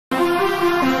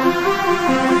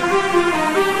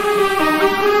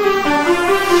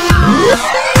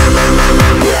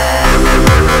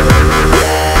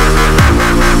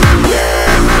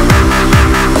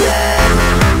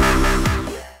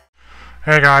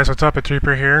Hey guys, what's up? It's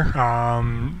Reaper here.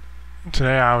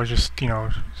 Today I was just,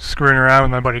 screwing around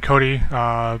with my buddy Cody,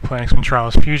 playing some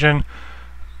Trials Fusion.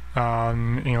 We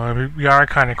are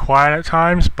kind of quiet at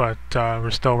times, but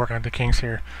we're still working at the kinks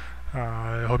here.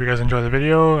 I hope you guys enjoy the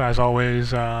video. As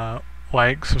always,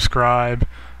 like, subscribe,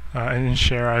 and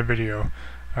share our video.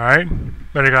 Alright?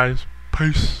 Later guys.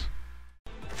 Peace.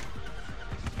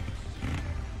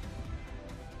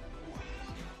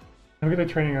 Let me get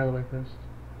the training out of the way first.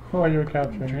 Oh, you were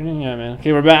capturing. Training? Yeah, man.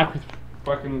 Okay, we're back.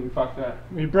 Fucking fuck that.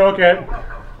 We broke it.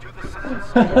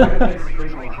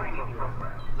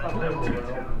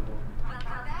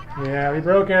 Yeah, we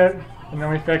broke it, and then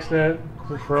we fixed it.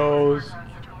 It froze,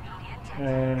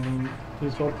 and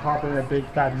he's going to pop in a big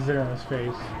fat zit on his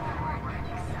face.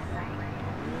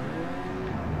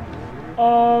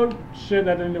 Oh shit!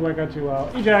 That didn't work out too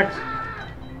well. Eject.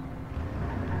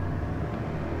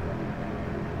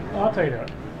 I'll tell you that.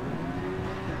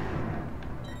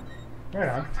 Right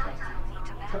on.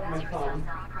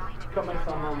 Cut my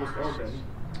thumb almost open.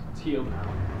 It's healed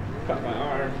now. Cut my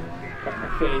arm. Cut my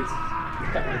face.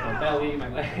 Cut my belly, my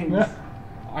legs. Yeah.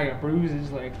 I got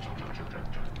bruises like.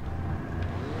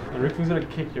 And Rick was gonna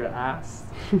kick your ass.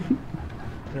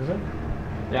 Is it?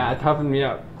 Yeah, it toughened me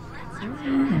up.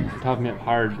 It toughened me up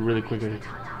hard, really quickly.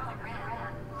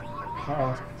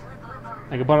 Uh-oh.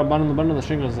 Like a bundle of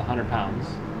shingles is 100 pounds.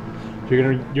 So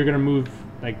you're gonna move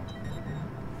like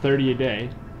 30 a day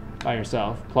by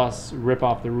yourself, plus rip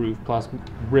off the roof, plus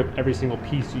rip every single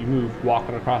piece you move,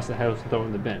 walking across the house and throw it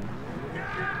in the bin.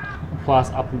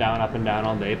 Plus up and down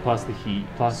all day, plus the heat,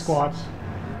 plus Squats.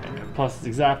 Plus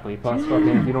exactly, plus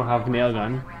fucking if you don't have a nail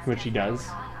gun, which he does,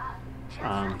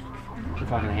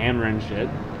 fucking hammering shit.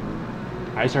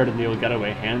 I started the old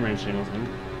getaway hammering shingles in.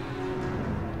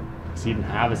 Cause he didn't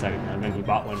have a second nail gun, he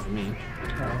bought one for me.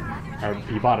 Or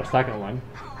he bought a second one.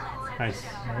 Nice.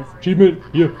 Achievement!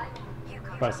 Yeah!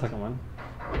 Bought a second one.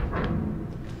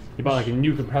 He bought like a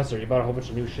new compressor, he bought a whole bunch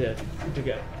of new shit to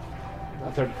get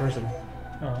a third person.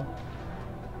 Uh-huh.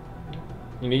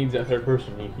 He needs a third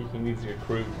person, he needs a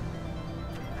crew.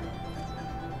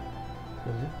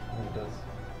 Does he? He does.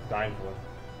 Dying for it.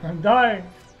 I'm dying!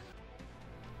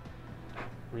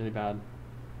 Really bad.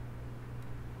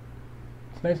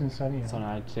 It's nice and sunny. So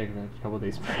now I take a couple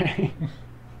days break.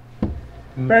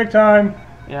 Break time!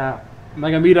 Yeah. I'm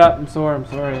like, I'm beat up, I'm sore, I'm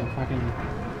sorry, I'm fucking...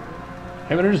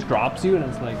 Hey, when it just drops you and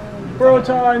it's like...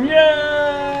 Brotime!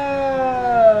 Yeah!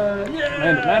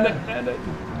 Yeah! Land it!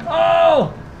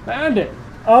 Oh! Land it!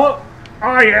 Oh!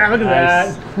 Oh yeah, look at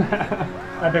Nice. that!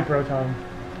 Epic Brotime.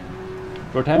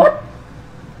 Brotime? What?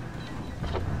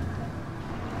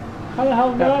 How the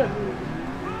hell that?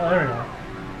 Oh, there we go.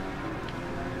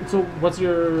 So, what's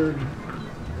your...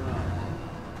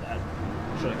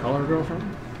 should I call her girlfriend?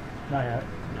 Not yet.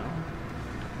 No.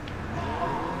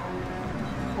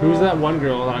 Who's that one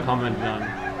girl that I commented on?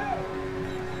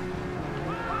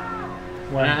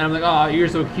 When? And I'm like, oh, you're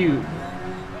so cute.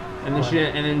 And then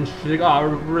she's like,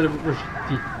 oh,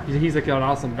 he's like an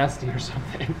awesome bestie or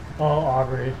something. Oh,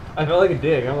 Aubrey. I felt like a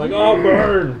dig. I'm like, oh,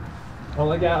 burn. I'm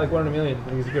like, yeah, like 1 in a million.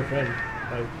 Like, he's a good friend.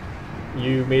 Like,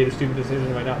 you made a stupid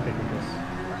decision by not picking this.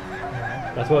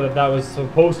 Yeah. That's what that was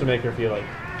supposed to make her feel like.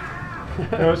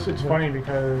 It's funny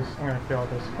because I'm gonna fail at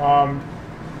this.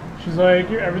 She's like,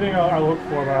 you're everything I look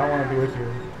for, but I don't want to be with you.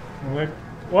 I'm like,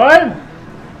 what?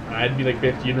 I'd be like,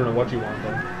 bitch, you don't know what you want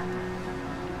then.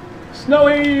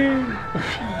 Snowy!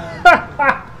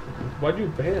 Why'd you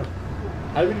bail?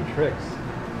 How do we do tricks?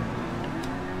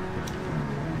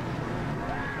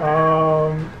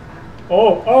 Oh,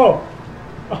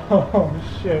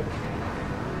 shit.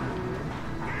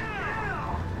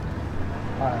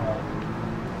 I don't know.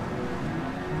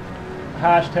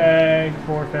 Hashtag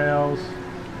 4 fails.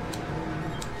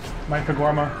 Mike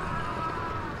Fagorma.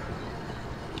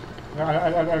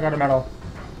 I got a medal.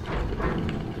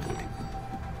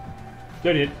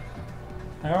 Good, dude.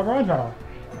 I got a bronze medal.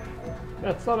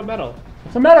 That's not a medal.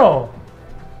 It's a medal!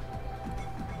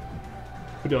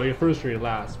 But no, your first or your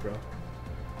last, bro.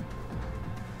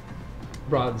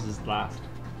 Bronze is last.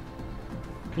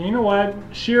 You know what?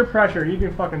 Sheer pressure. You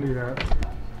can fucking do that.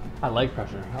 I like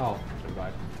pressure. Oh,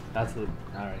 goodbye. That's the...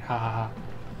 Alright, ha ha ha.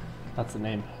 That's the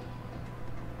name.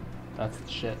 That's the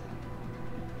shit.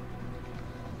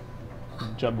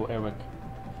 Jumbo Airwick.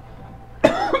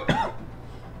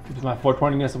 Keeps my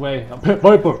 420ness away. Pit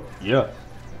Viper! Yeah.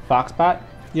 Foxbat?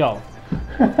 Yo.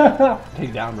 Take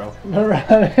it down, bro.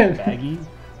 Baggy.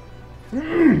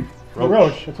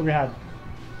 Roach. That's what we had.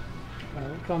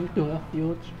 Welcome to the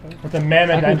future. With the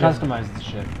mammoth I can engine. customize this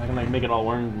shit. I can like make it all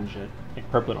orange and shit. Like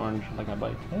purple and orange, like my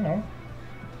bike. I don't know.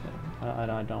 I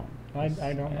don't. I don't Yeah,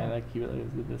 I know. like keep it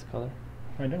like this color.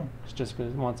 I do. It's just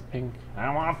because it wants pink. I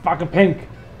don't want a fucking pink.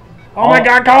 Oh my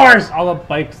god, colors! All the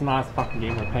bikes in the last fucking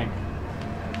game are pink.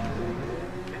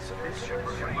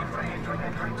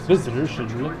 Visitors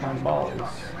should lick my balls.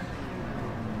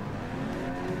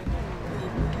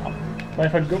 What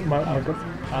if I go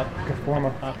perform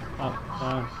a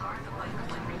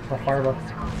fireball?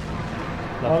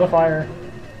 Oh, the fire.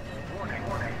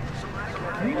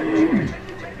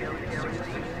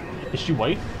 Is she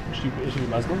white? Is she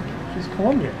Muslim? She's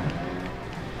Colombian.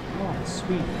 Oh,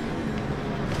 sweet.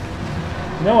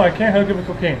 No, I can't hook it with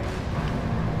cocaine.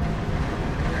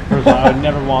 First of all, I would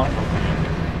never want cocaine.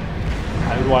 I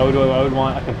would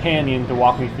want a companion to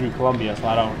walk me through Colombia so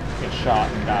I don't get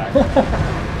shot and die.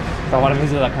 So I want to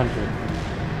visit that country.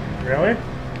 Really?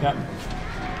 Yep.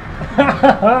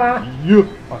 Yeah.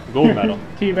 Fucking gold medal.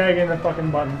 Teabagging the fucking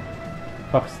button.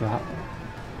 Fuck's that?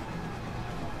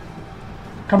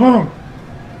 Kaboom!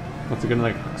 What's it gonna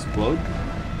like explode?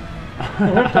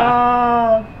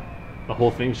 Liftoff! The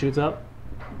whole thing shoots up?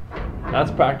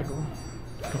 That's practical.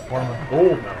 Performer.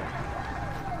 Gold medal.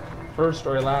 First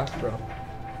or last, bro.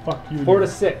 Fuck you. 4 to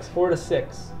dude. 6. 4 to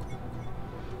 6.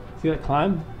 See that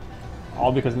climb?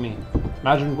 All because of me.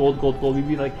 Imagine gold. We'd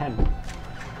be like 10.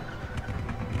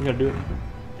 You gotta do it.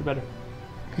 Do better.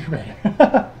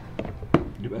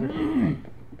 Do better.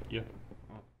 Yeah.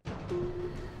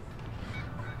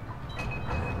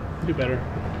 Do better.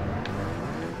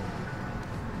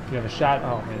 You have a shot.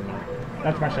 Oh, wait a minute.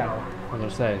 That's my shadow. What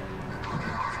was I say?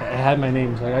 It had my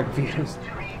name, so I got confused.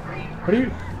 What are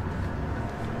you?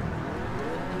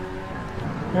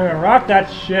 I'm gonna rock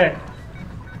that shit.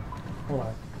 Hold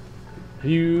on. Have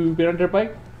you been on a dirt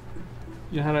bike?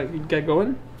 You know how to get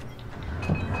going?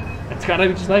 It's gotta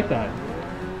be just like that.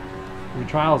 Your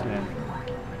trials, man.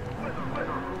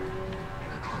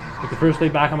 Like the first day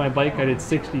back on my bike, I did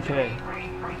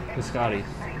 60K with Scotty.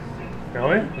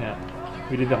 Really? Yeah.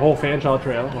 We did the whole Fanshawe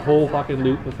Trail, the whole fucking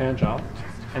loop with Fanshawe.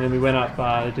 And then we went up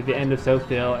to the end of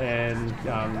Southdale and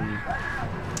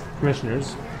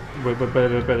Commissioners by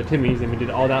the Timmies, and we did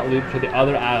all that loop to the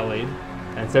other Adelaide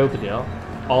and Southdale,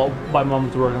 all by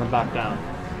Mom's work on the back down.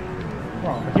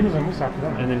 Well, he was almost after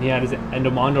that. And then he had his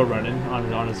Endomondo running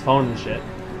on his phone and shit.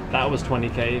 That was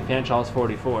 20K. Fanshawe was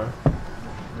 44.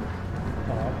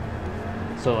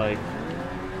 So like,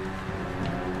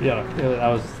 yeah, that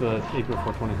was the April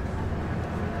 420.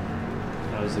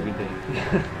 That was a good day.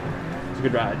 It was a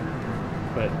good ride,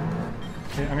 but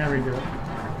Okay, I'm gonna redo it.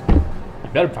 you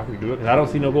better fucking do it because I don't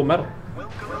see no gold medal. That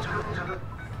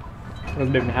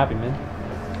doesn't make me happy, man.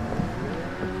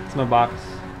 It's my box.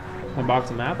 My box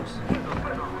of maps.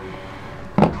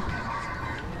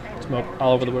 Smoke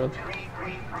all over the world.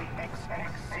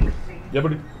 Yeah,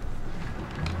 buddy.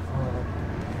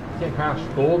 Can't crash.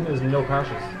 Gold is no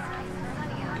crashes.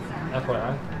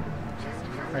 FYI.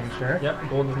 Are you sure? Yep,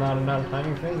 gold is not a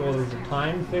timing thing. Gold is a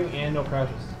time thing and no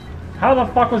crashes. How the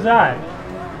fuck was that?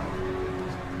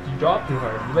 You dropped too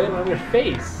hard. You landed on your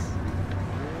face.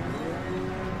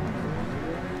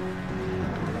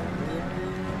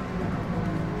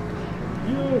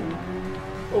 You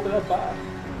over that bar.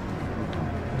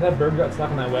 If that bird got stuck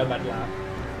on that web, I'd laugh.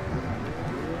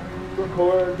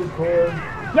 Record.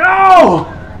 No!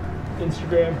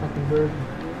 Instagram fucking bird.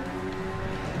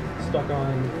 Stuck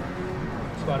on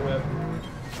spider web.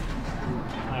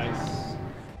 Nice.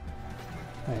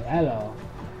 Hey, hello.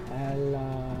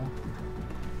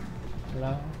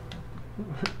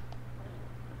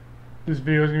 This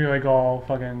video is gonna be like all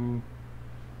fucking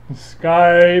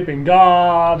Skype and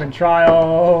Gob and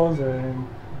trials and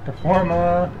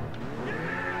Performa.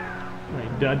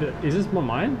 Wait, is this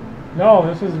mine? No,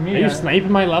 this is me. Are you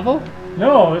sniping my level?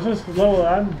 No, this is the level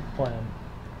I'm playing.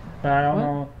 But I don't What?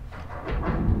 know.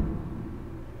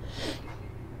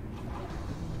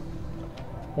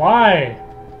 Why?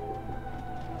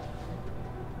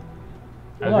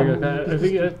 I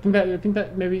think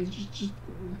that maybe just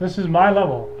This is my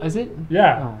level. is it?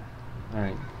 Yeah. Oh, all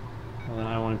right. Well then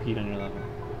I want to compete on your level.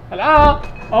 Hello.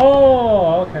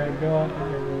 Oh, okay. Go on. Okay,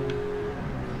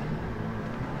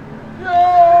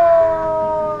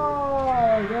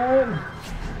 go. Good.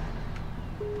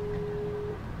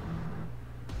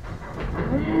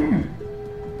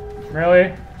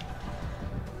 Really?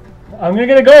 I'm gonna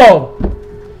get a gold.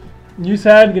 You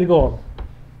said get a gold.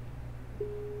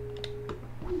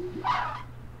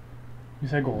 You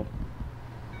said gold.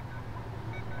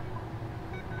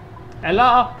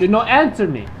 Hello. Did not answer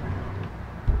me.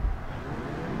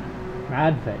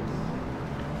 Mad face.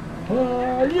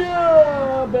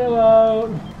 Yeah, bail out.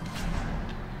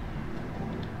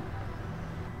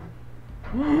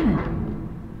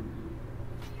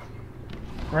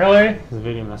 Really? It's a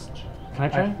video message. Can I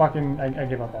try? I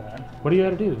give up on that. What do you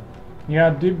gotta do? You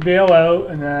gotta do bail out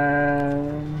and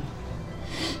then.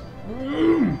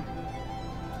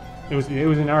 It was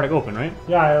an Arctic Open, right?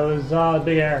 Yeah, it was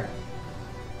big air.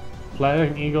 Fly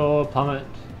like an eagle, plummet.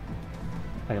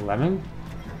 Like a lemming? What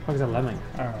the fuck is a lemming?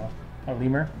 I don't know. A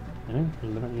lemur? Lemming? A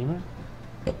lemur?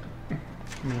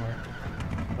 Lemur.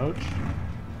 Ouch.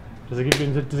 Does it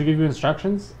give you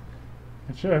instructions?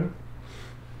 It should.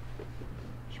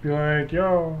 Should be like,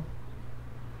 yo.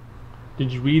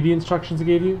 Did you read the instructions it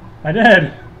gave you? I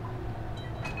did.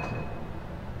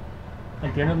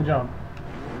 At the end of the jump.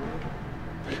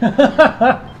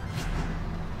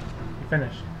 You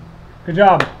finished. Good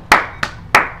job.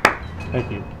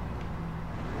 Thank you.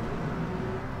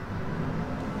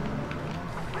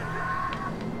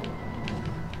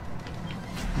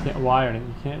 You can't wire it.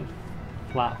 You can't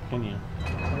flap, can you?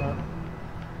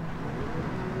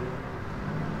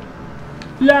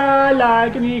 Fly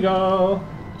like an eagle.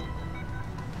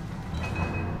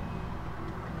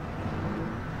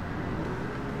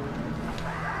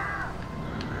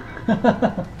 I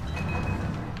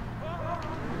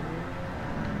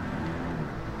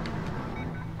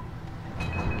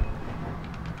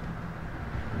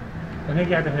think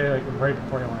you have to hit it like right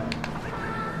before you land.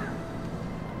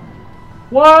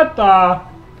 What the?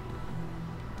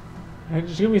 Hey,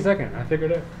 just give me a second. I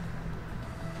figured it.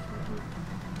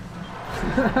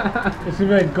 It's gonna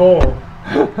be like gold.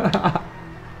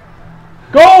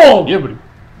 Gold! Yeah, buddy.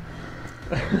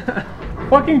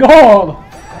 Fucking gold!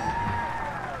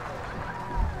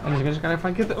 I just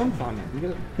gotta get the oomph on it. You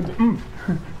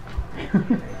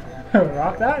gotta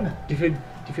rock that? Do you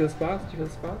feel the spots? Do you feel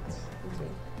the spots?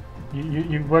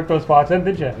 You worked those spots in,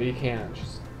 did you? You can't.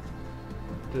 Just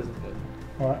it doesn't fit.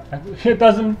 What? It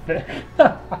doesn't fit.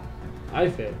 I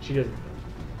fit. She doesn't fit.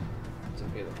 It's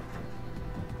okay though.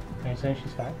 Are you saying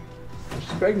she's fat?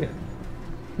 She's pregnant.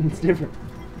 It's different.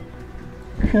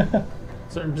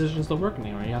 Certain positions don't work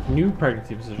anymore. You have new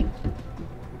pregnancy positions.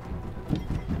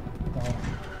 Oh.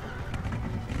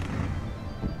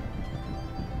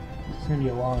 It's gonna be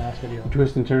a long ass video.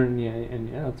 Twist and turn, yeah, and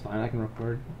yeah, that's fine. I can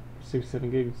record 6-7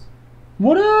 gigs.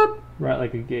 What up? Right,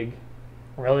 like a gig.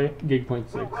 Really? Gig point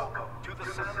 6. Welcome to the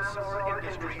Sensor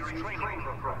Industries training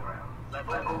program.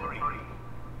 Level 3.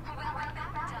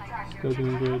 Still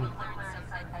doing good.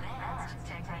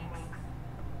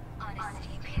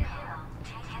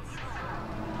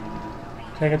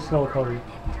 Take it slow, Cody.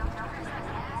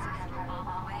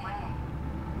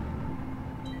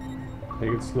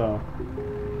 Take it slow.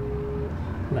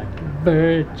 Like a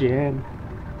virgin.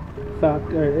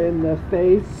 Fuck her in the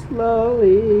face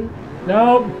slowly.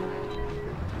 Nope.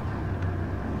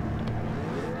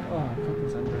 Oh, I fucking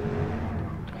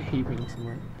sunburned. I hate being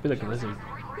somewhere. I feel like a lizard.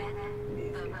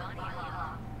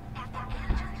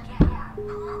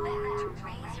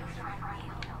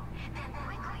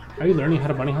 Are you learning how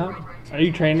to bunny hop? Are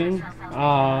you training?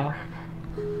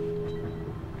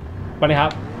 Bunny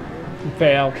hop. You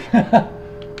failed.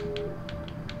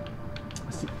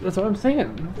 See, that's what I'm saying.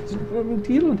 I'm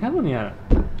telling you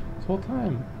this whole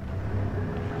time.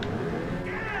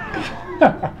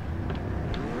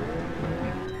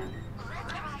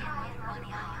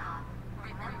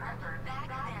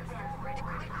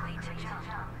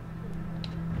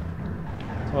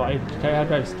 So I tell you how to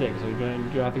drive stick. So do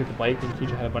you have to get the bike and teach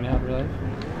you how to bunny hop in real life?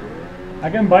 I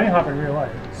can bunny hop in real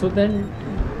life. So then.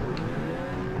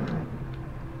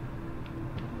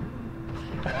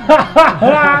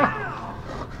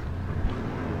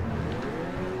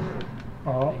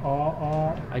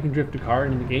 I can drift a car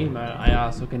in the game. I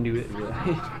also can do it in real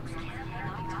life.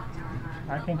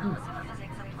 I can too.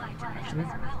 Actually,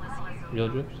 real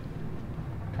drift.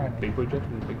 Kind of. Big boy drift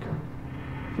in a big car.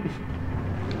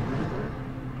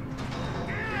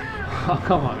 Oh,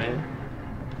 come on, man.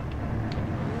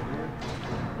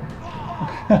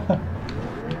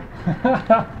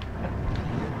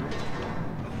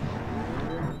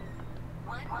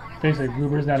 Basic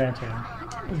Uber's not answering.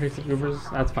 Basic Ubers,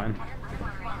 that's fine.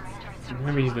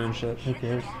 Maybe he's doing shit. Who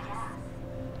cares?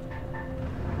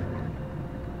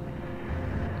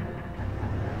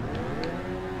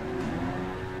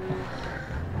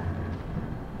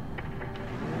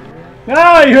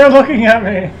 Ah, you're looking at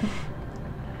me.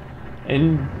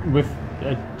 And with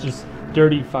a just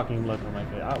dirty fucking look on my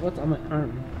face. What's on my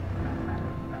arm?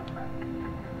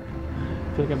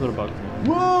 I feel like I have little bugs in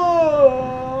there.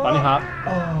 Whoa! Bunny hop.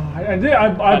 Oh, I did.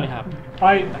 Bunny hop.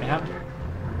 I Bunny hop.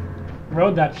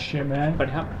 rode that shit, man.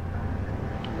 Bunny hop.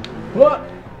 What?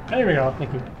 There we go.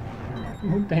 Thank you.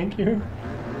 Thank you.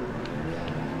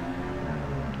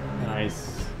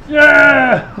 Nice.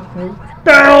 Yeah!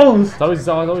 Barrels! It's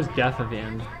always death at the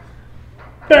end.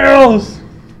 Barrels!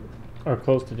 Or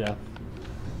close to death.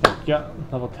 Yeah,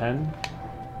 level 10.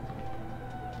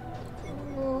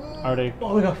 Arctic.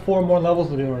 Oh, we got 4 more levels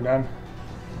to do and we're done.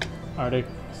 Arctic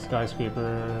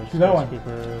skyscraper. Do that one.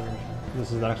 Skyscraper.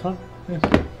 This is the next one? Yes.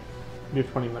 You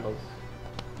have 20 medals.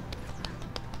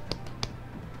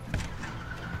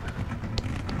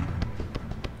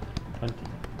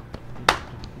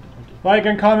 Like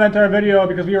and comment our video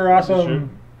because we were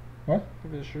awesome. What?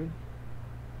 Look at this shirt.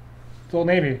 It's Old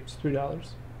Navy. It's $3.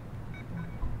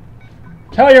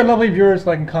 Tell your lovely viewers to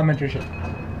like and comment your shit.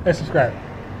 And subscribe.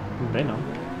 They know.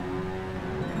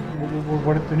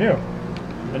 What if they're new?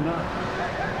 They're not.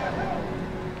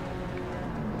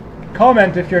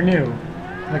 Comment if you're new.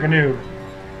 Like a noob.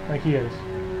 Like he is.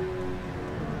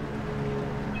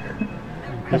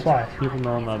 That's why. People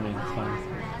know and love me. It's fine.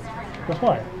 That's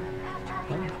why.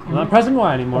 I'm not pressing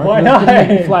Y anymore. Why Because not? it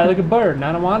made me fly like a bird, and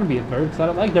I don't want to be a bird because I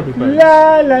don't like every bird.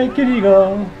 Yeah, like an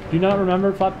eagle. Do you not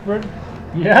remember Flappy Bird?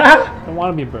 Yeah? I don't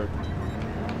want to be a bird.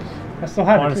 I still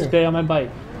I have want it to too. stay on my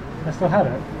bike. I still have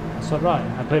it. So did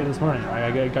I played it this morning.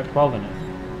 I got 12 in it.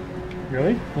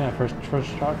 Really? Yeah, first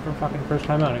shot for fucking first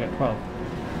time out, I got 12.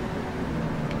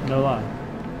 No lie.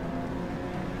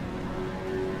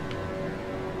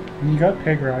 You got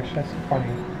Pig Rush. That's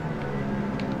funny.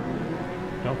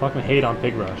 Don't fucking hate on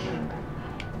Pig Rush.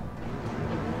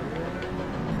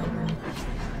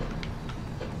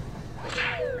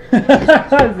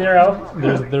 Zero.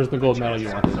 There's the gold medal you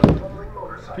wanted.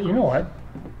 But you know what?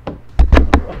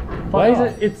 Why is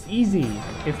it? It's easy.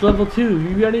 It's level 2.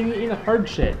 You aren't even eating hard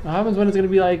shit. What happens when it's gonna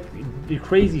be like the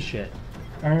crazy shit?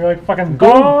 I'm gonna be like fucking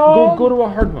Go to a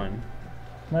hard one.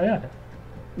 Not yet.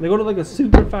 They go to like a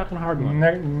super fucking hard one.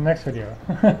 Next video.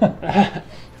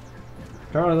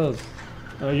 Try one of those.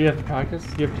 You have to practice.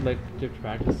 You have to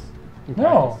practice. And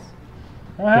No.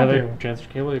 I You have have to. a transfer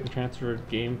cable. You can transfer a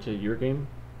game to your game.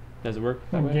 Does it work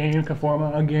that A way? game,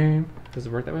 conforma, a game. Does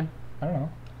it work that way? I don't know.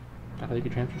 I thought you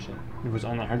could transfer shit. It was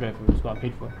on the hard drive. It was well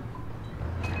paid for.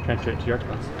 Transfer it to your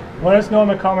Xbox. Let us know in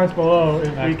the comments below if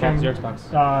we Xbox, can your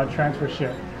Xbox. transfer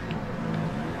shit.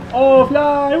 Oh,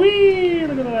 fly! Wee!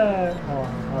 Look at that! Oh,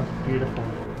 that's beautiful.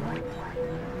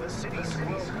 The city's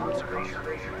conservation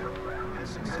program has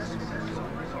successfully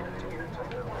resulted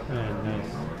in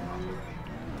Nice.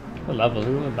 The level.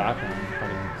 Who in the background?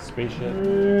 Fucking spaceship.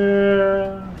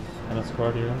 Yeah. And a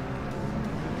Scorpio.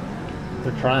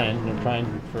 They're trying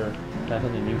for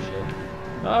definitely new shit.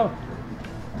 Oh!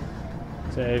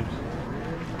 Saved.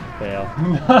 Fail.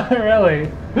 Not really.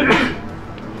 I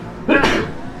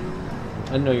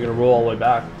didn't know you were gonna roll all the way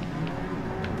back.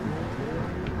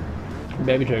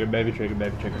 Baby trigger, baby trigger,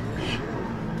 baby trigger.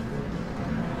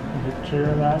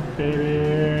 Picture that, I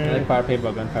baby. like fire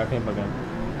paintball gun, fire paintball gun.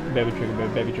 Baby trigger,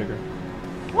 baby trigger.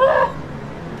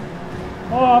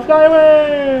 Oh, fly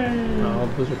away! Oh,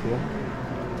 those are cool.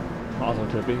 Also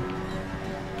trippy.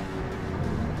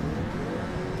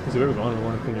 Is it where we're going? We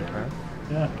want to clean your car?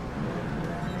 Yeah.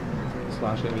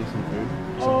 Slash get me some food.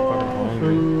 Some Oh, fucking hungry.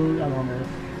 food. I'm hungry.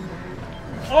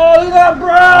 Oh, look at that,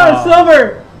 bro! Oh. Silver!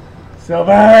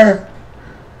 Silver!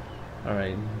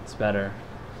 Alright, it's better.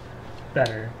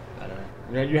 Better. Better.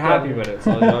 You're happy with it,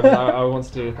 so I won't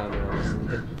stay with that.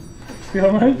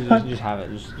 Silver? You just have it.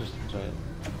 Just enjoy it.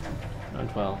 I'm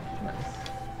 12. Nice.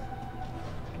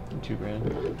 And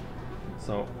 $2,000.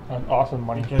 So An awesome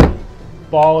money kid.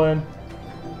 Ballin'.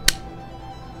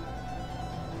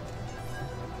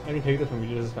 I can take this one. We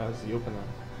just as fast as you open them.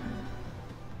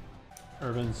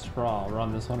 Urban Sprawl. We're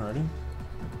on this one already.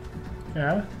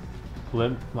 Yeah?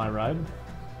 Limp my ride.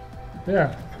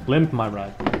 Yeah. Limp my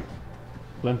ride.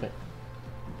 Limp it.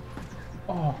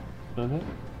 Oh. Limp it.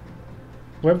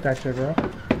 Whip that shit, bro.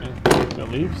 Okay. Got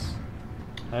leaves.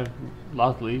 I have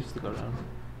lots of leaves to go down.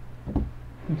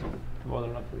 Well,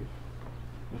 they're not leaves.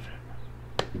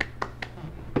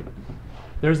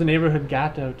 There's a neighborhood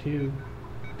gato too.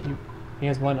 He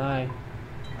has one eye.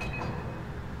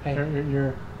 Hey.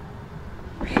 You're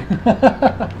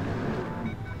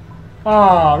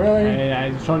oh, really?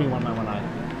 I'm showing you one eye.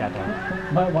 Gato.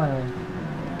 My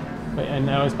But, and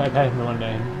I was petting him one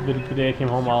day. The day I came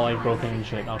home all like broken and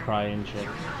shit, all crying and shit.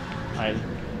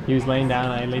 He was laying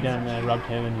down, I laid down and I rubbed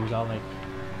him and he was all like,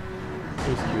 it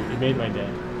was cute. It made my day.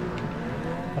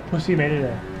 A pussy made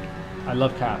it. I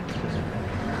love cats.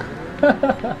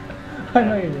 I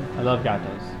know you do. I love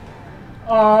gatos.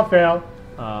 Oh, fail.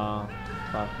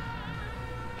 Fuck.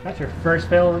 That's your first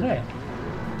fail of the day.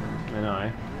 I know,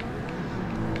 eh?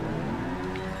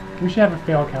 We should have a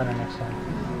fail counter next time.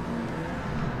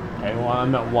 Okay, well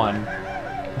I'm at 1.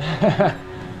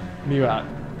 You at?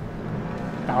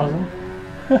 1,000?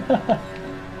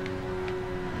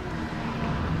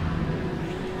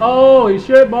 Holy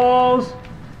shit balls!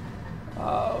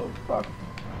 Oh fuck.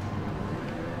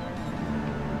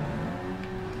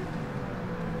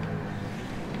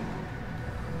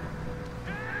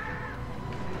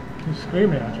 He's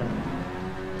screaming at you.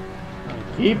 I'm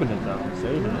keeping it though, I'm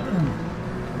saving it.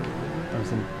 I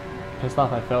was pissed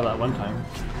off I failed that one time.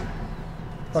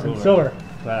 Fucking silver.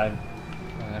 But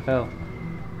I fell.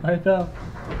 I fell.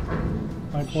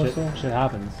 My poor soul. Shit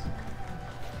happens.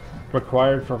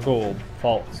 Required for gold.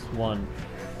 False. 1.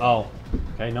 Oh.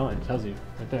 Okay, no, it tells you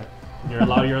right there. You're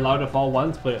allowed to fall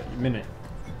once, but a minute.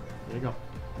 There you go.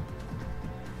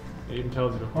 It even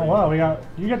tells you. Oh wow,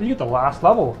 you get the last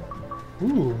level.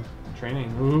 Ooh.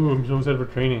 Training. Ooh, I'm so excited for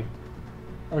training.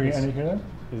 Are we ending here then?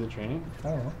 Is it training? I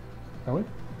don't know. Are we?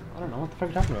 I don't know. What the fuck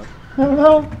are you talking about? I don't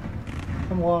know.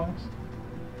 I'm lost.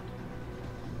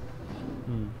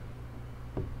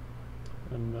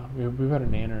 And we've got a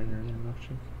nanner in there,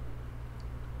 milkshake.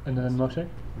 And then milkshake?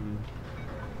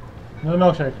 Another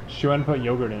milkshake. She wanted to put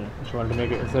yogurt in it. She wanted to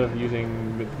make it, instead of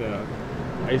using with the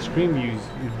ice cream, use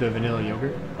the vanilla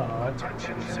yogurt.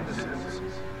 Attention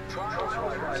citizens. Trials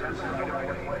riders have been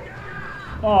underway.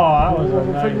 Oh, that was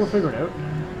nice. We'll figure it out.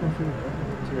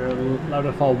 So you're allowed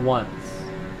to fall once.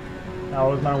 That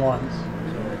was my ones.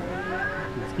 So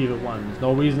let's keep it one. There's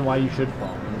no reason why you should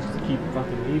fall. Just keep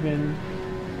fucking even.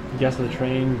 Guess the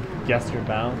train. Guess your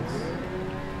bounce.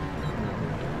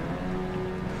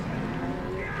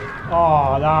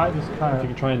 Oh, that just kind You of.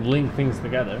 can try and link things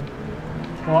together.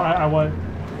 Well, I was.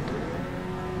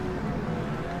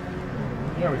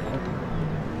 There we go.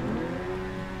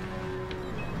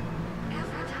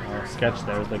 Oh, sketch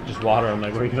there with like just water. I'm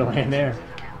like, where are you gonna land there?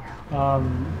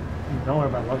 Don't worry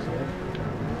about looks of it.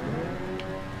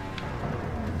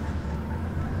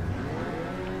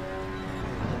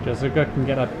 Jessica can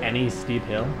get up any steep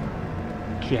hill.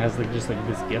 She has like just like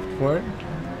this gift for it,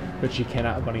 but she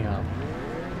cannot bunny hop.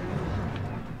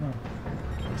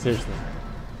 Seriously.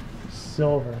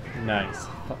 Silver. Nice.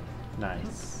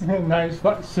 Nice. Nice.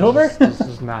 Silver? This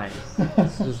is nice.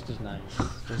 It's just nice.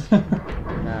 Just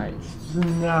nice.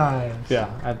 Nice. Yeah,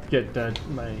 I have to get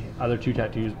my other 2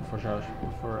 tattoos before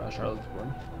Charlotte's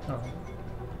born. Oh.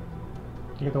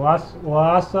 You get the last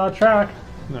track.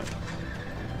 No.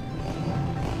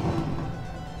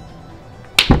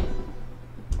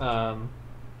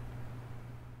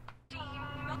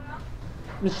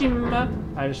 Mishima.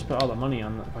 I just put all the money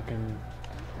on the fucking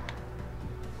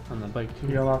the bike too.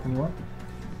 You unlock a new one?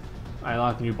 I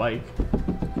unlocked a new bike.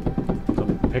 So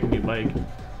pick a new bike.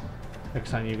 Next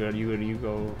time you go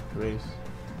race.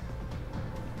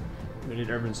 We need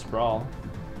urban sprawl.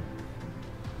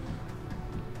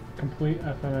 Complete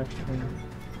FNX training.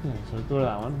 Yeah, so go to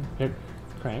that one. Pick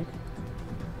crank.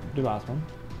 Do last one.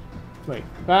 Wait.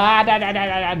 Go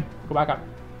back up.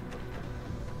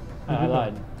 I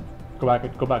lied. Go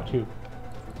back 2.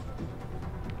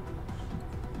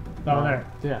 Down there.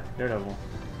 Yeah, Daredevil.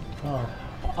 Oh.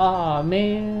 Aw,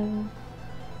 man.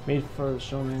 Made for the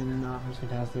showman and offers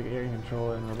fantastic air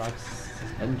control and relaxed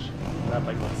suspension. That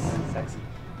bike looks sexy.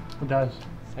 It does.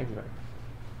 Sexy bike.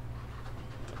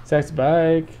 Sexy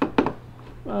bike.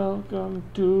 Welcome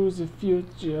to the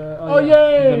future. Oh,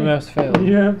 yay! The maps failed.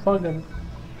 You unplugged it.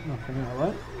 No, forget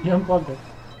what? You unplugged it.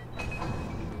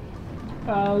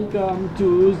 Welcome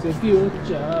to the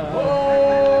future.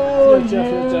 Oh,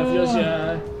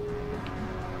 future.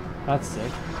 That's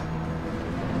sick.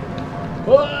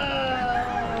 Whoa!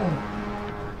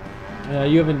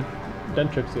 You haven't done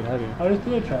tricks yet, have you? How does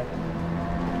do a track?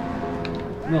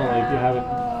 No, like you haven't.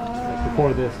 Like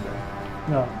before this.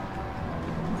 No.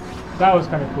 That was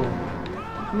kind of cool.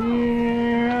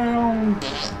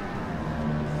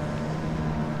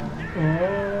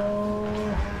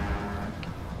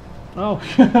 Oh.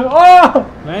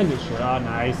 Oh! Landed shit. Oh,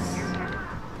 nice.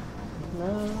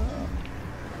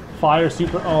 Fire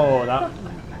super. Oh, that.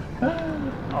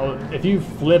 Oh, if you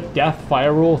flip death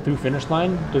fire roll through finish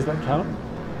line, does that count?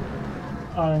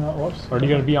 I don't know. Whoops. Or are you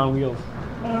gonna be on wheels?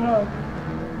 I don't know.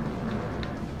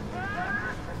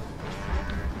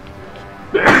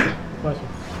 Bless you.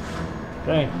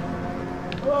 Dang.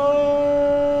 Oh!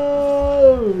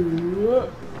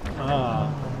 Ah.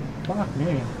 Fuck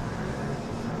me.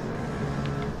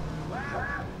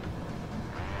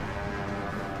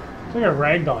 It's like a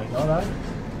ragdoll, you know that?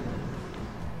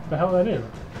 What the hell did I do?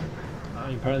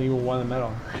 Apparently you won the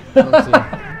medal.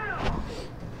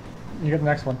 You get the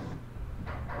next one.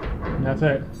 And that's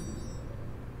it.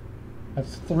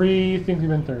 That's 3 things we've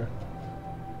been through.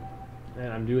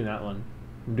 And I'm doing that one.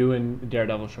 I'm doing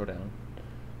Daredevil Showdown.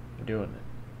 I'm doing it.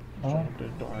 Oh.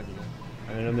 Don't argue.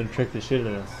 And then I'm gonna trick the shit out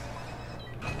of this.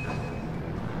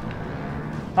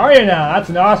 How are you now? That's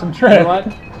an awesome trick. You know what?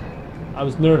 I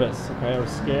was nervous, okay? I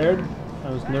was scared. I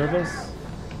was nervous.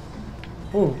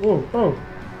 Ooh, ooh, ooh.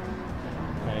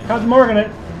 Okay. Captain Morgan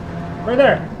it. Right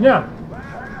there. Yeah.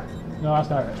 No, that's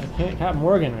not right. I can't Captain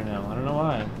Morgan right now. I don't know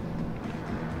why.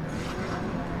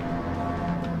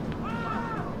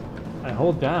 I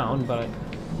hold down, but I...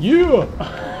 You!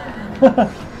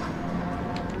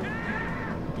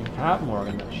 You Captain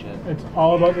Morgan that shit. It's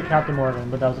all about the Captain Morgan,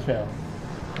 but that was a fail.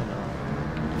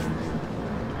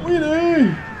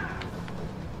 Wheelie!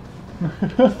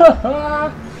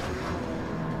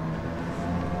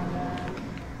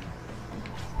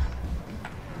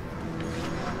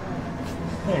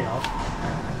 There you go.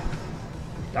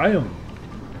 Damn!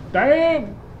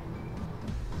 Damn!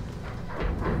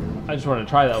 I just wanted to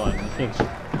try that one. I think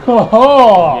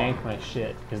Oh! yank my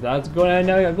shit. Because that's going on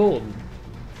now. I got gold.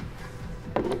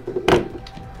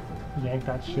 Yank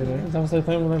that shit in. It's almost like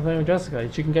playing with Jessica.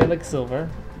 You can get like silver.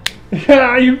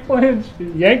 Yeah, you playing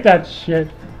shit. Yank that shit.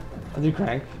 I'll do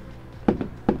crank.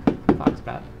 Fox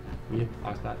bat. Yeah,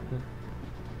 fox bat.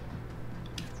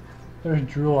 There's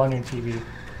drool on your TV.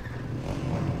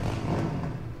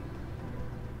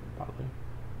 Probably.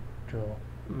 Drool.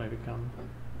 Maybe come.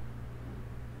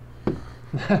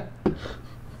 I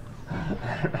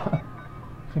don't know.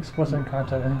 Explicit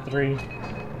content in 3,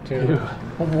 2,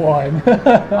 1.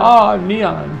 Oh,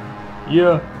 neon.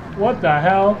 Yeah. What the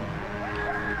hell?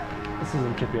 This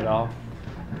isn't trippy at all.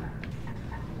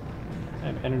 I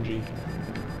have energy.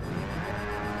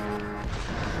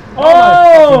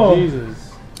 Oh!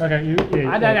 Jesus. Okay, you.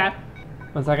 Yeah, I died.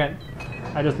 1 second.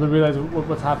 I just realized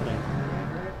what's happening.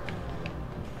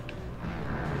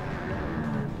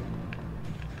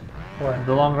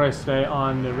 The longer I stay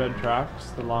on the red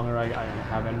tracks, the longer I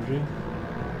have energy.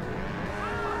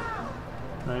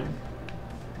 Right?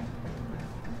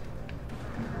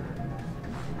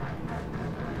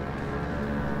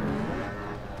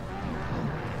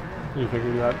 You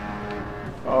figured that?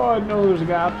 Oh no, there's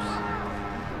gaps.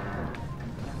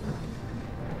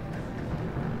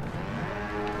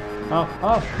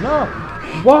 Oh no!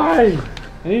 Why?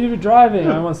 I need to be driving.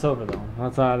 I want silver though.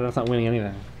 That's not winning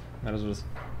anything. That is just.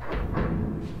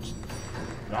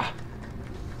 Ah.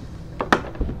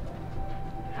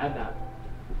 Had that.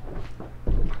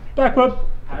 Backflip.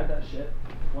 Had that shit.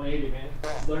 180, man.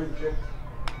 Learn the trick.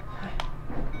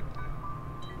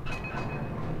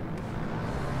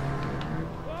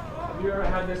 Have you ever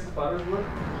had this Butterswood?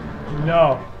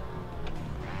 No.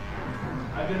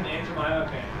 I've been an Aunt Jemima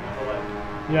fan my whole life.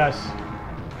 Yes.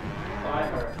 Buy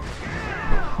her.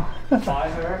 Buy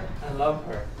her. I love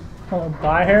her.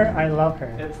 Buy her. I love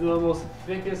her. It's the most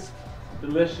thickest,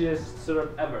 delicious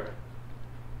syrup ever.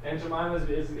 Aunt Jemima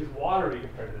is watery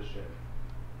compared to this shit.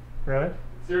 Really?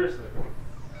 Seriously.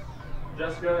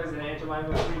 Jessica is an Aunt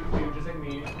Jemima freak too, just like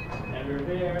me. And we're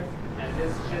there, and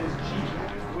this shit is cheap.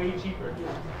 It's way cheaper.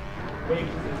 Wait,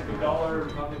 it's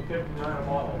 $1, nothing 59 a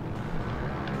bottle.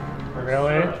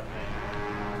 Really? Syrup, man.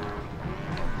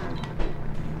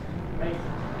 Thanks.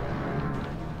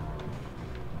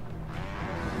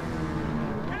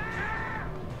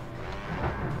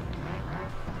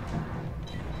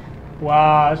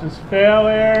 Wow, this is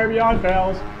failure beyond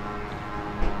fails.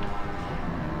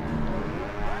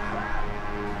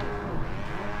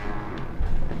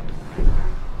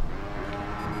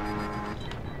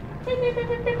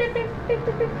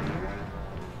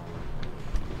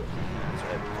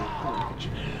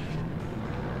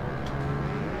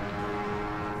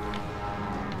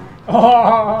 Oh!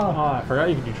 Oh, I forgot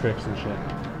you could do tricks and shit.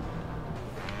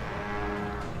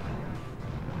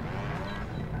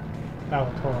 That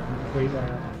was total complete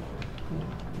error.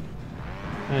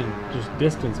 And just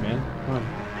distance, man. Come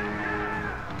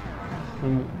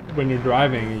on. When you're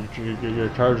driving, you're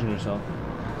charging yourself.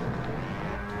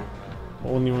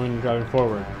 Only when you're driving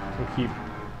forward will keep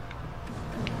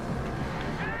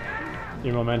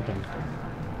your momentum.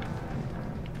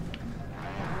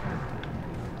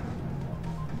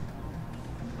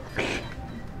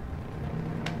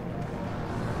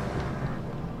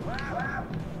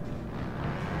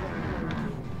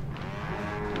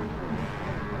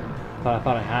 I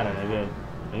thought I had it. I did.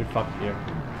 You fucked here.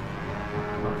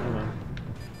 Oh, never mind.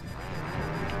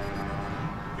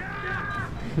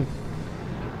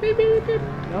 Beep, beep, beep.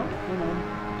 No, never mind.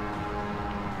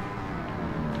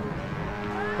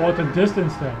 Well, it's a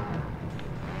distance thing.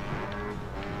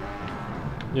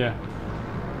 Yeah.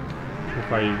 How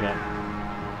far you get?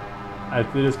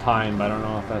 It is time, but I don't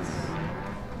know if that's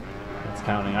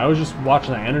counting. I was just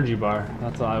watching that energy bar.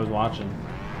 That's all I was watching.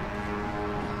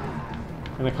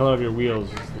 And the color of your wheels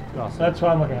is awesome. That's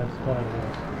what I'm looking at. It's color of the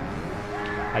wheels.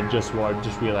 I just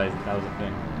realized that was a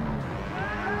thing.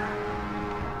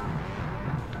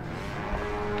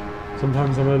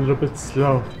 Sometimes I'm a little bit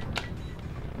slow.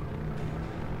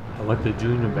 I like the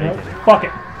junior bacon. Fuck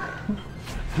it.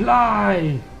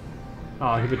 Fly!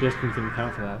 Oh, hit the distance didn't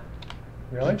count for that.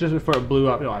 Really? Just before it blew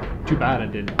up. Oh, too bad I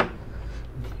didn't.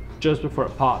 Just before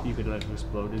it popped, you could let it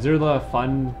explode. Is there the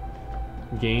fun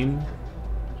game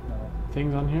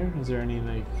things on here? Is there any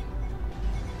like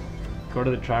go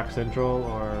to the track central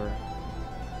or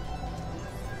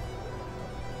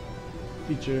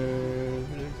features?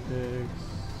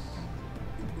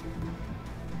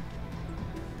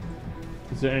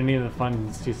 Is there any of the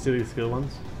fun silly skill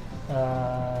ones? What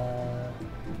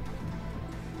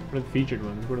are the featured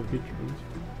ones? What are the featured ones?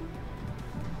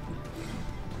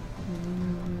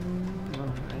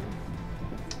 Alright.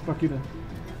 Fuck you then.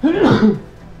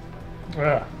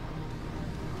 Yeah.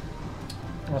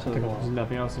 So there's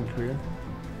nothing else in Korea?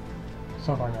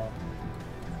 So far, no.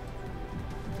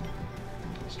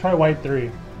 Let's try white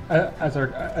 3 as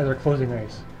our closing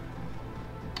race.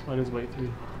 What is white 3?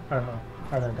 I don't know.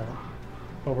 I haven't done it.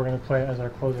 But we're gonna play it as our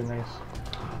closing race.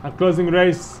 A closing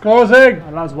race! Closing!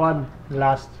 Our last one!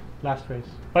 Last race.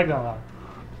 Like that loud.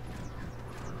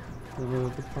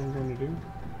 What the fuck I'm going to do?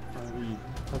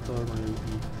 That's all I'm going to do.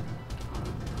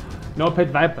 No pit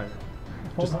viper.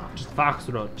 Just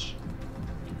foxroach.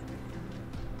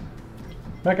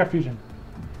 Mecha fusion.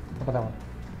 How about that one?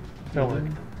 Still work.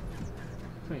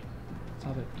 Wait.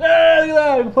 Stop it. Hey, look at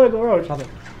that! We can play the roach. Stop it.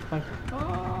 Thank you.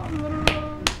 Oh,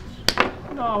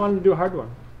 no, I wanted to do a hard one.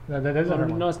 That is a hard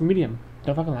one. No, it's medium.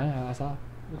 Don't fucking lie. I saw.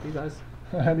 Look, these eyes.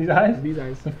 These eyes? These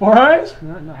eyes. The 4 eyes?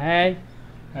 No. Hey.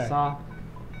 Hey. I saw.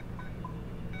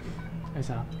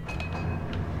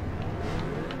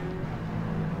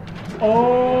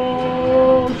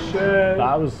 Oh shit!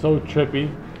 That was so trippy.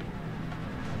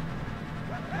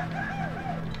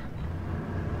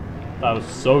 That was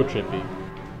so trippy.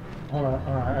 Hold on,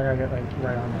 I gotta get like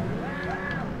right on that.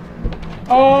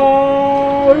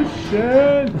 Oh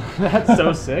shit! That's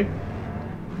so sick.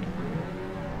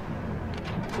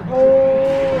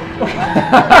 Oh!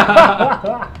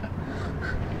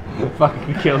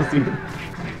 Fucking kills you.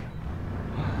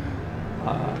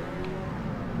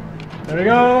 There we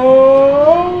go!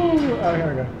 Oh, here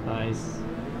we go. Nice.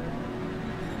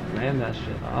 Man, that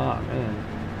shit. Ah, man.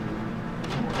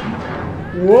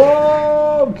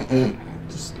 Whoa!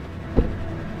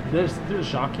 Did it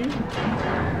shock you?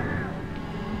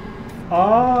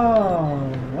 Oh!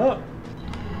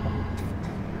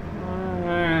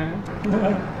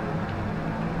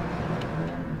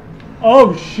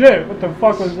 Oh shit! What the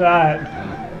fuck was that?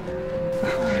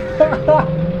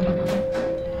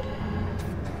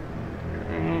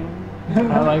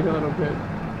 I like a little bit.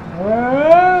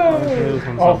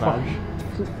 Oh fuck!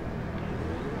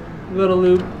 Little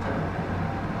loop.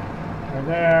 Right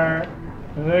there.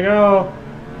 There they go.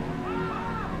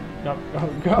 Go, go,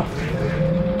 go.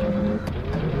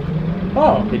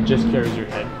 Oh! It just carries your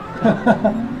head.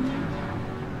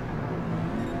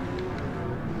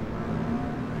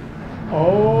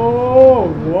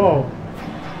 Oh! Whoa!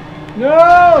 No!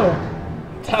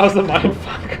 That was a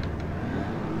mindfuck.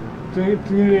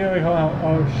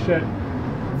 Oh shit!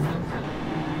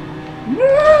 No!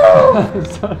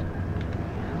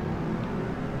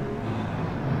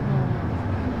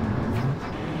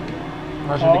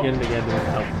 Watch it again. Doesn't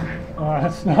help. Oh,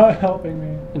 that's not helping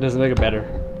me. It doesn't make it better.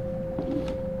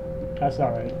 That's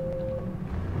not right.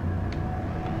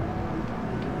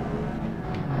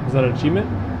 Is that an achievement?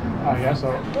 I guess so.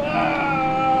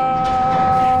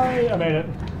 I made it.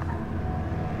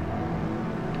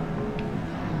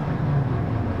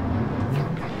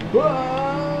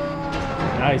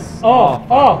 Nice. Oh!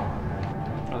 Oh!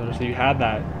 Oh, so you had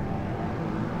that.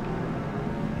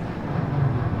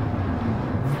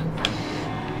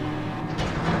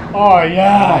 Oh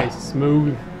yeah! Nice.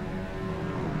 Smooth.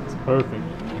 It's perfect.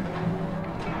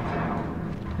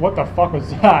 What the fuck was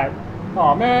that?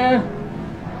 Oh man!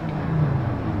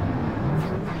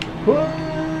 Oh,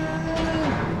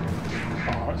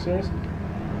 serious?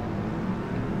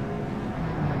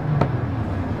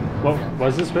 What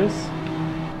was this race?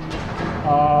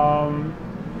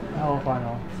 Hell if I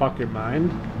know. Fuck your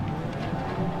mind.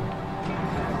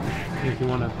 If you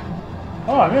wanna.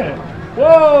 Oh, I made it.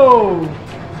 Whoa!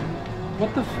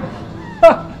 What the f?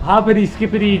 Hoppity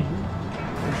skippity.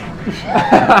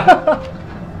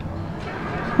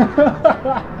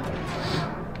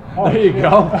 Oh, there you shit.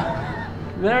 go.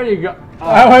 There you go.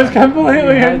 I was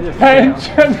completely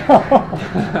intentional.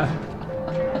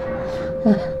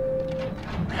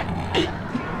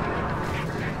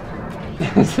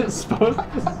 Is it supposed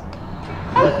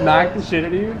to knock the shit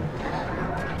out of you?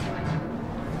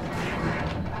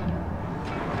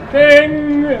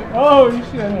 Ding! Oh, you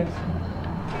see that nice.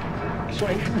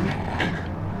 Wait.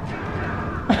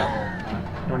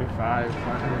 25.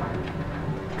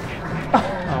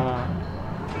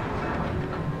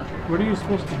 What are you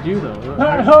supposed to do though?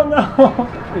 I don't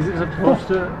know. Is it supposed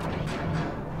to?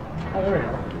 Oh, there we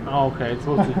go. Oh, okay. It's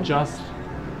supposed to just.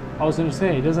 I was gonna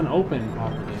say it doesn't open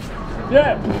properly.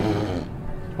 Yeah.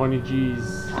 20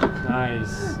 G's.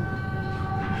 Nice.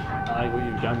 I like what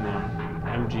you've done there.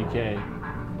 MGK.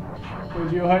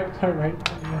 Would you like to write?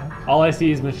 Yeah. All I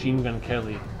see is Machine Gun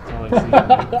Kelly. That's all I see.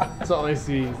 That's all I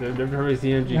see. Every time I see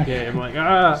MGK, I'm like,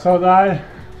 ah. So that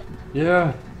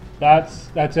Yeah. that's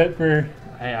it for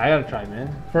Hey, I gotta try, man.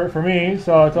 for me.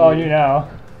 So it's all you now.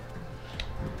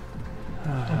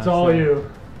 It's all you.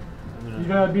 You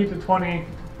gotta beat the 20.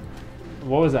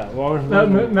 What was that? What was That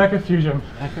Mecha Fusion.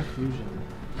 Mecha Fusion.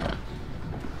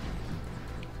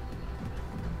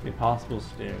 Impossible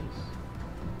stairs.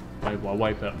 I'll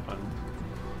wipe that one.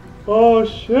 Oh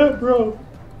shit, bro.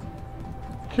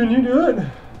 Can you do it?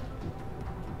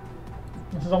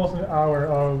 This is almost an hour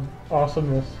of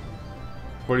awesomeness.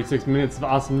 46 minutes of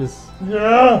awesomeness.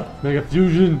 Yeah! Mega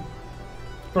Fusion.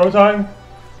 Brotime.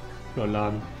 Go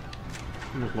on.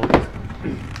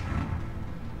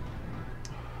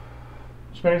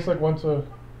 Just makes like once or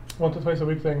twice a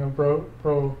week thing of bro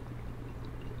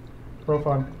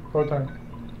fun. Bro time.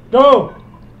 Go!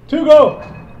 2 go!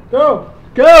 Go!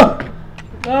 Go!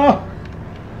 No!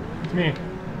 It's me.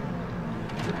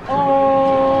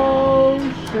 Oh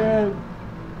shit.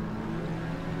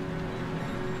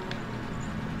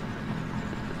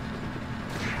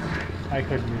 I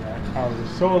couldn't do that. I was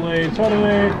so late,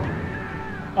 totally.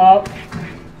 Up.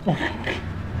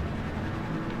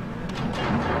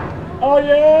 Oh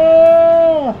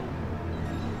yeah!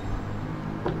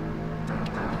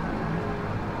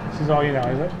 This is all you know,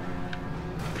 is it?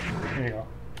 There you go.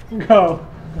 Go.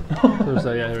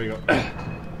 So yeah, here we go.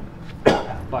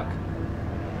 Fuck.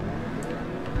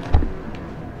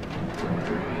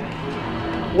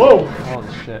 Whoa! Oh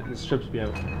shit, this strips me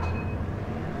out.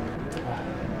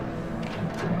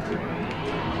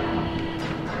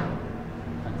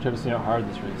 I'm trying to see how hard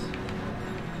this race.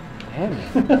 Damn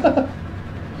it.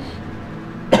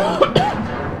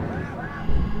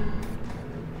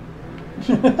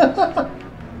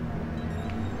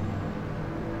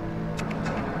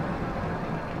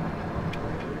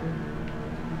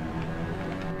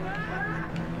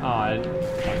 Oh, I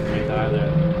didn't fucking make that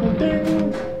either.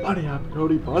 Ding! Bunny hop,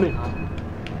 Cody, bunny hop.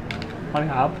 Bunny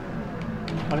hop.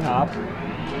 Bunny hop.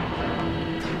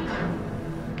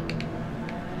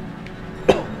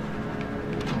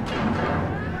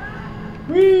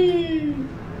 Whee!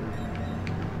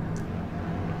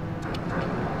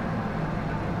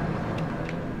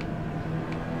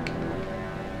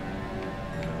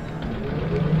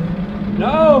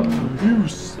 No! You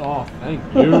saw, thank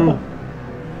you. Oh,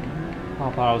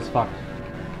 I thought I was fucked.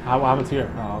 What happens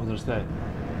here? Oh, I was gonna say.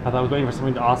 I thought I was waiting for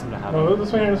something awesome to happen. Oh,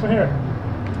 this one here, this one here.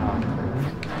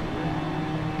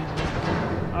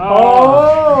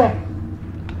 Oh! Oh!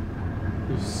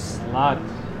 You slut.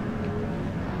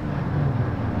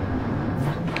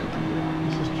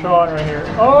 This is Tron right here.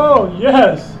 Oh,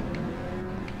 yes!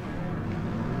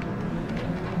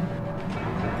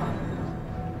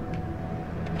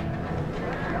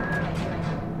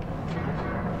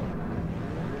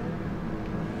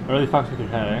 It really fucks with your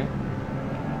head, eh?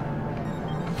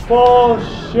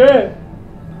 Bullshit!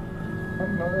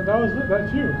 No, that was it.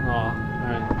 That's you. Oh,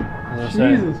 alright.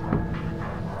 Jesus.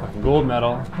 Fucking gold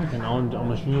medal. Fucking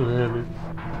almost you heavy.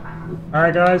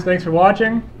 Alright, guys, thanks for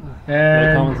watching. Like,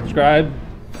 And comment, subscribe.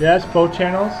 yes, both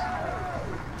channels.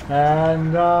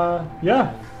 And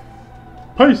yeah.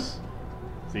 Peace!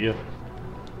 See ya.